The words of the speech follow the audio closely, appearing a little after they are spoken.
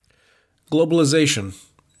globalization,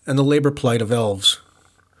 and the labor plight of elves.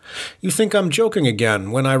 You think I'm joking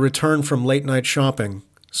again when I return from late-night shopping,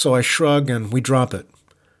 so I shrug and we drop it.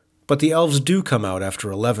 But the elves do come out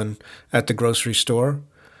after 11 at the grocery store.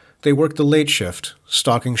 They work the late shift,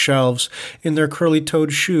 stocking shelves in their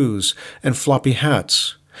curly-toed shoes and floppy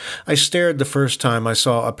hats. I stared the first time I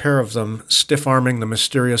saw a pair of them stiff-arming the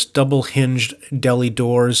mysterious double-hinged deli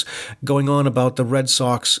doors, going on about the Red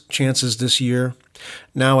Sox chances this year.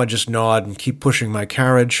 Now I just nod and keep pushing my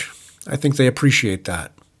carriage. I think they appreciate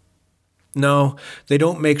that. No, they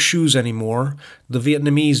don't make shoes anymore. The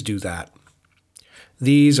Vietnamese do that.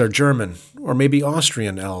 These are German, or maybe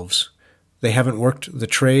Austrian elves. They haven't worked the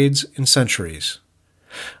trades in centuries.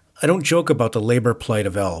 I don't joke about the labor plight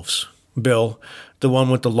of elves. Bill, the one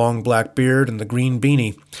with the long black beard and the green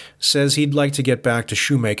beanie, says he'd like to get back to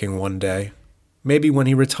shoemaking one day. Maybe when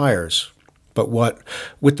he retires. But what,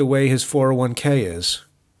 with the way his 401k is,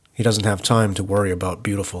 he doesn't have time to worry about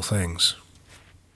beautiful things.